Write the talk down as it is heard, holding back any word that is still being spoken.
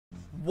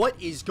What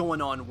is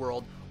going on,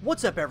 world?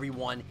 What's up,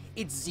 everyone?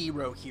 It's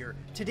Zero here.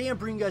 Today I'm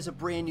bringing you guys a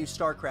brand new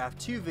Starcraft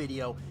 2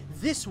 video.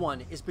 This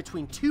one is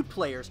between two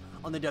players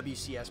on the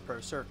WCS Pro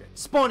circuit.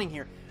 Spawning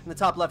here in the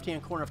top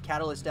left-hand corner of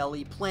Catalyst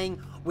LE,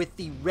 playing with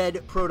the red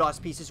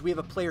Protoss pieces, we have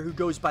a player who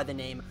goes by the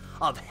name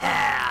of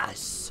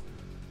Haas.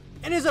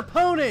 And his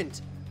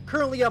opponent,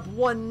 currently up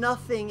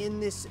 1-0 in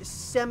this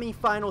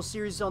semi-final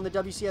series on the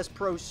WCS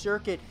Pro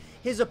circuit.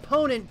 His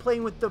opponent,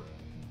 playing with the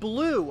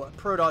blue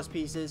Protoss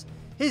pieces,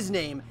 his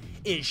name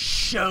is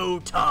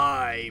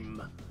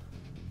ShoWTimE.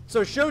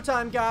 So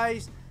ShoWTimE,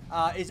 guys,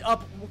 is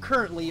up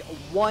currently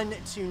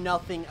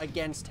 1-0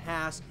 against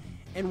Haas,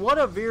 and what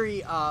a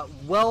very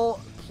well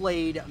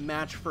played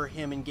match for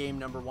him in game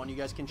number 1. You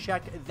guys can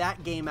check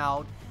that game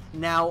out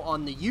now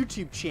on the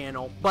YouTube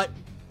channel. But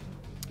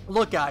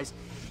look, guys,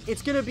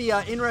 it's going to be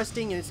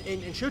interesting, and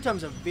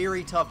ShoWTimE's a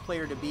very tough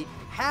player to beat.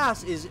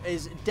 Haas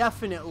is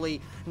definitely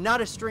not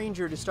a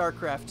stranger to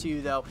Starcraft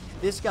 2, though.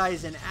 This guy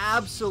is an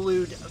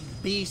absolute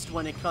beast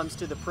when it comes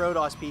to the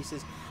Protoss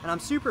pieces, and I'm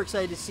super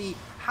excited to see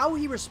how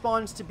he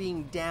responds to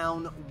being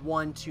down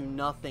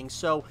 1-0.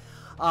 So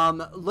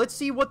let's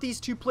see what these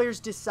two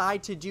players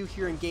decide to do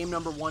here in game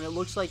number 1. It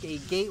looks like a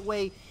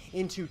gateway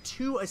into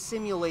 2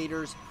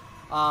 simulators,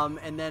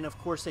 and then of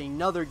course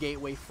another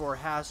gateway for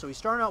Haas. So he's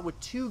starting out with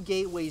 2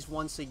 gateways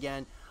once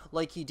again,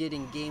 like he did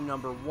in game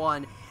number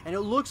 1, and it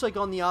looks like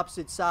on the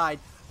opposite side,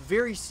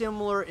 very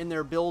similar in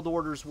their build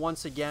orders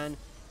once again.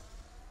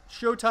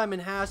 ShoWTimE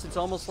and Haas, it's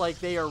almost like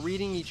they are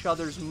reading each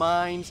other's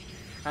minds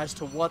as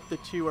to what the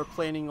two are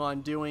planning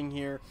on doing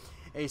here.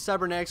 A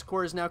cybernetics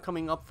core is now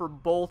coming up for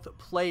both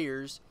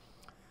players.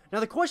 Now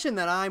the question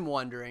that I'm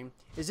wondering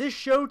is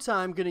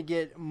ShoWTimE going to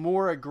get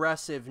more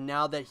aggressive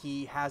now that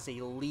he has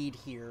a lead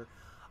here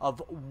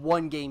of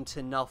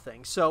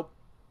 1-0? So,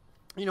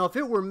 you know, if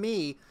it were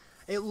me,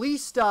 at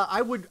least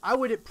I would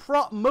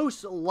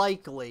most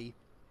likely,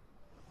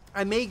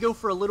 I may go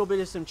for a little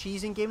bit of some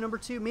cheese in game number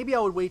 2. Maybe I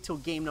would wait till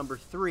game number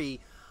 3.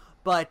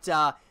 But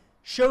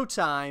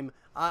ShoWTimE,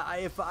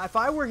 if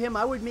I were him,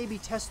 I would maybe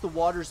test the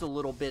waters a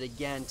little bit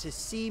again to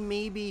see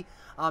maybe.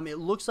 It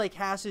looks like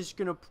Haas is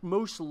going to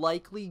most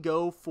likely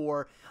go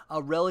for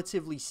a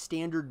relatively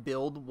standard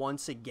build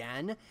once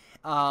again,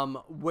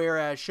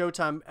 whereas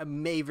ShoWTimE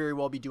may very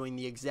well be doing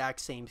the exact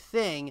same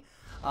thing,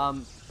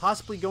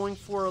 possibly going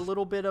for a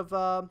little bit of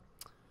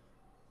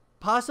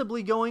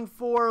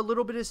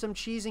some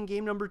cheese in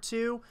game number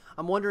 2.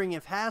 I'm wondering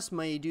if Haas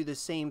may do the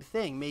same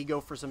thing, may go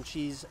for some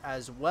cheese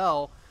as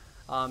well,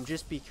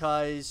 just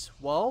because,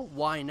 well,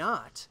 why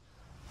not?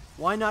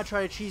 Why not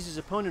try to cheese his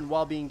opponent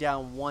while being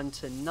down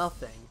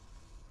 1-0?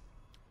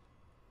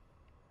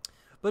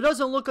 But it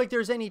doesn't look like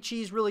there's any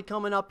cheese really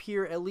coming up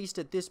here, at least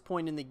at this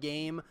point in the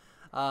game.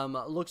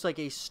 Looks like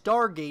a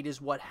Stargate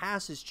is what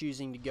Haas is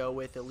choosing to go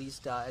with, at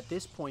least at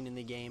this point in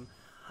the game.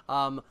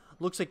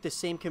 Looks like the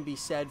same can be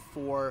said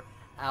for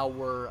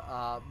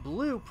our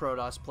blue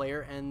Protoss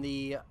player, and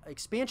the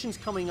expansion's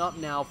coming up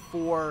now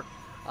for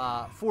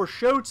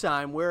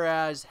ShoWTimE,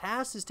 whereas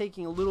Haas is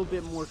taking a little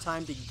bit more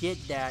time to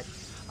get that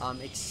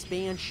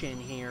expansion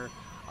here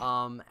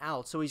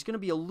out. So he's going to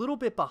be a little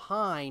bit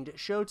behind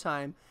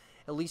ShoWTimE,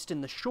 at least in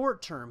the short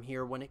term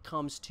here when it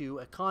comes to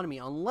economy,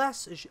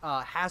 unless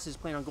Haas is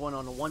planning on going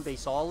on a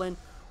 1-base all-in,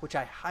 which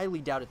I highly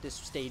doubt at this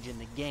stage in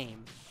the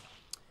game.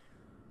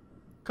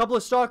 A couple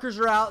of Stalkers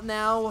are out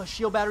now.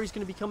 Shield Battery's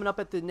going to be coming up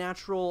at the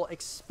natural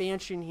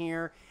expansion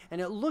here,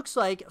 and it looks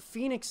like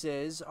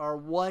Phoenixes are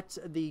what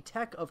the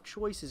tech of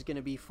choice is going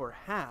to be for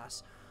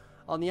Haas.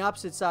 On the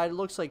opposite side, it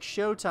looks like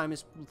ShoWTimE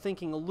is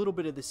thinking a little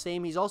bit of the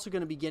same. He's also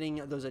going to be getting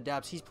those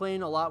adapts. He's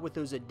playing a lot with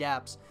those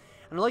adapts,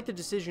 and I like the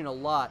decision a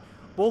lot.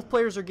 Both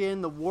players are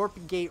getting the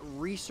Warp Gate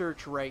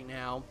research right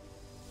now,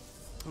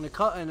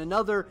 and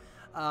another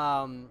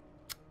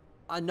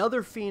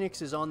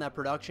Phoenix is on that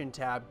production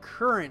tab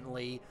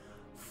currently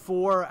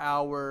for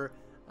our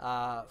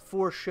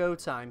for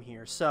ShoWTimE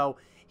here. So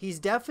he's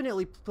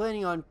definitely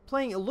planning on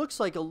playing. It looks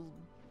like a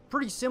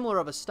pretty similar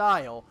of a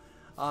style.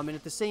 And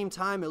at the same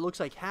time, it looks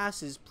like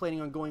Haas is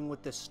planning on going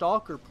with the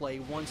Stalker play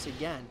once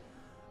again.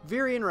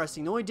 Very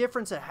interesting. The only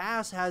difference that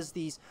Haas has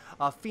these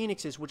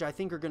Phoenixes, which I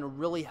think are going to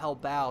really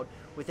help out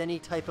with any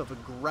type of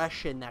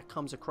aggression that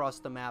comes across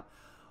the map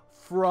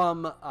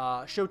from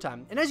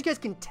ShoWTimE. And as you guys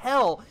can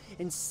tell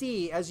and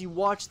see as you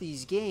watch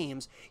these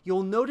games,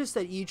 you'll notice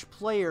that each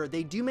player,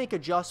 they do make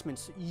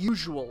adjustments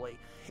usually.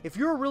 If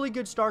you're a really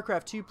good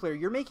StarCraft 2 player,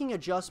 you're making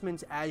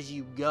adjustments as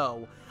you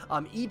go.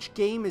 Each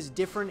game is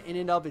different in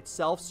and of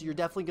itself, so you're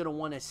definitely going to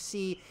want to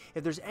see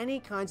if there's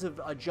any kinds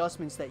of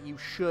adjustments that you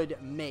should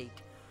make.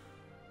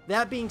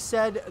 That being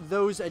said,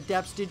 those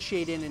adepts did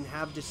shade in and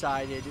have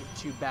decided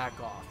to back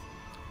off.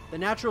 The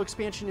natural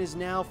expansion is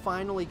now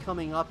finally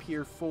coming up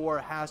here for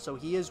Haas, so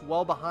he is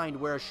well behind,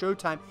 whereas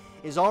ShoWTimE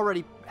is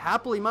already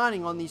happily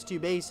mining on these 2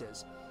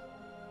 bases.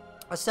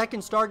 A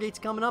second Stargate's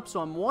coming up, so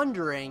I'm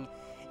wondering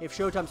if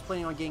ShoWTimE's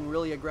planning on getting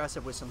really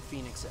aggressive with some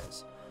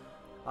Phoenixes.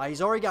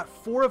 He's already got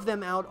 4 of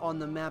them out on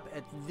the map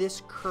at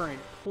this current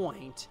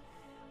point.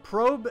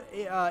 Probe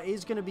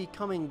is going to be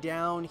coming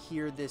down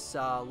here this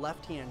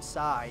left-hand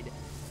side.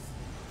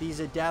 These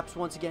Adepts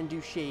once again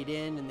do shade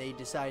in, and they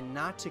decide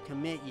not to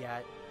commit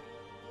yet.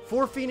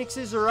 4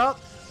 Phoenixes are up.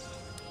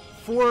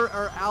 4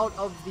 are out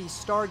of the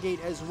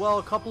Stargate as well.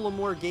 A couple of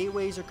more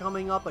gateways are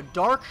coming up. A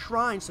Dark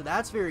Shrine, so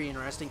that's very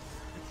interesting.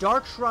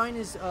 Dark Shrine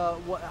is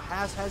what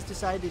has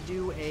decided to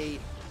do a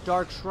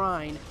Dark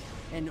Shrine,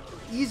 and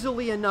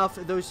easily enough,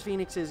 those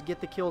Phoenixes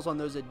get the kills on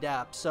those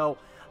Adepts. So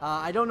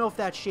I don't know if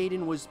that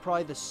shade-in was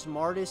probably the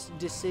smartest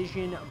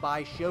decision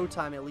by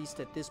ShoWTimE, at least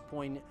at this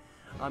point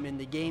in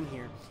the game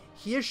here.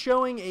 He is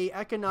showing a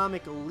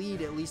economic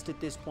lead, at least at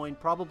this point,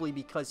 probably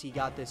because he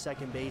got the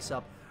second base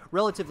up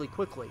relatively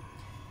quickly.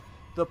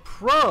 The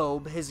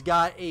Probe has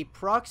got a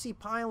proxy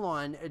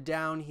pylon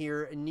down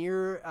here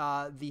near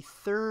the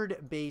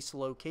 3rd base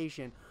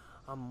location.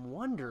 I'm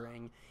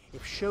wondering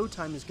if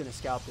ShoWTimE is going to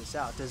scout this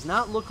out. Does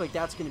not look like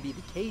that's going to be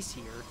the case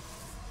here.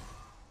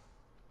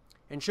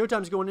 And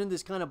ShoWTimE's going into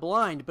this kind of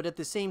blind, but at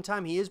the same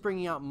time, he is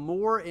bringing out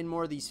more and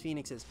more of these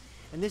Phoenixes.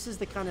 And this is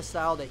the kind of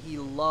style that he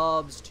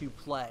loves to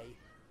play.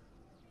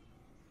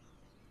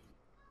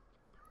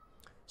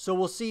 So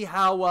we'll see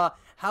how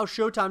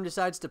ShoWTimE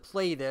decides to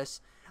play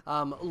this.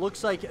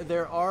 Looks like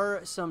there are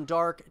some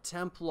Dark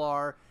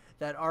Templar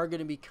that are going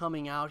to be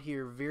coming out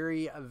here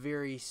very,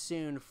 very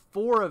soon.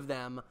 4 of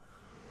them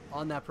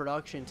on that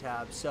production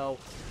tab. So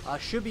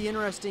should be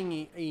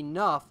interesting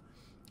enough.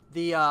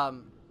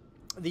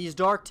 These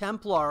Dark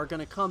Templar are going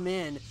to come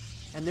in,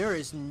 and there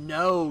is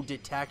no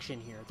detection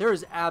here. There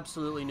is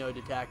absolutely no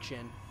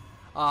detection.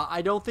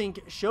 I don't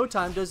think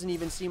ShoWTimE doesn't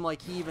even seem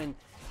like he even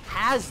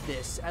has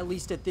this, at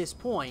least at this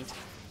point.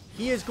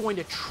 He is going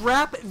to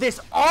trap this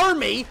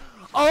army.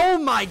 Oh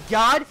my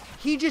god,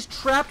 he just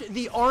trapped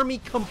the army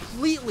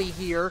completely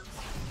here.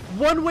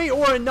 One way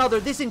or another,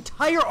 this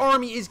entire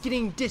army is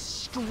getting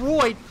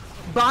destroyed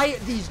by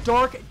these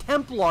Dark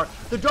Templar.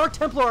 The Dark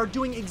Templar are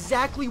doing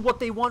exactly what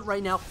they want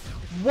right now.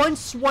 One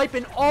swipe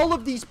and all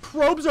of these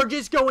probes are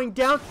just going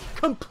down,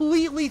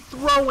 completely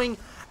throwing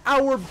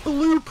our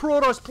blue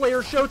Protoss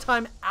player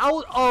ShoWTimE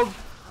out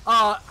of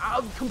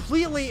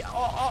completely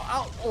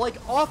like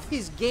off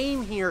his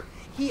game here.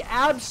 He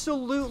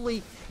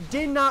absolutely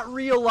did not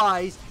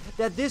realize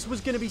that this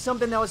was going to be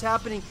something that was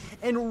happening,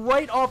 and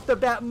right off the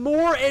bat,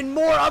 more and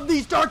more of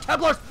these Dark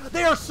Templars,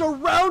 they are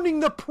surrounding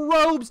the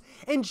probes,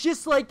 and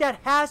just like that,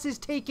 Haas has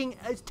taken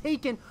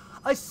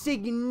a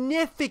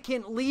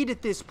significant lead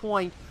at this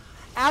point,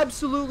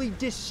 absolutely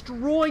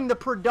destroying the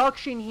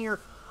production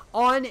here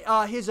on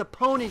his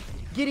opponent,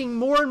 getting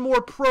more and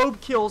more probe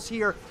kills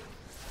here.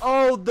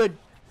 Oh,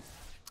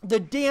 the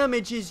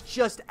damage is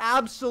just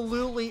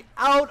absolutely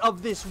out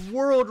of this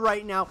world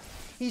right now.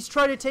 He's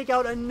trying to take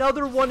out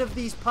another one of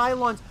these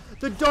pylons.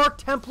 The Dark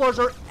Templars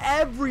are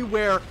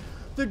everywhere.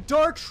 The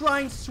Dark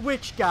Shrine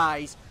switch,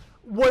 guys,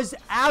 was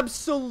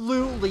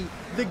absolutely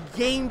the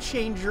game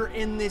changer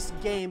in this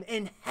game.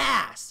 And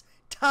Haas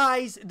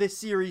ties the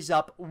series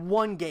up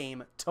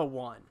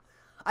 1-1.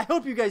 I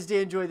hope you guys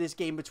did enjoy this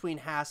game between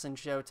Haas and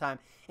ShoWTimE.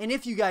 And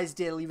if you guys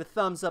did, leave a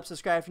thumbs up,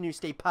 subscribe if you're new,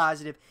 stay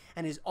positive.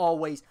 And as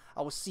always,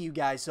 I will see you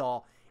guys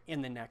all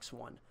in the next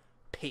one.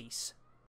 Peace.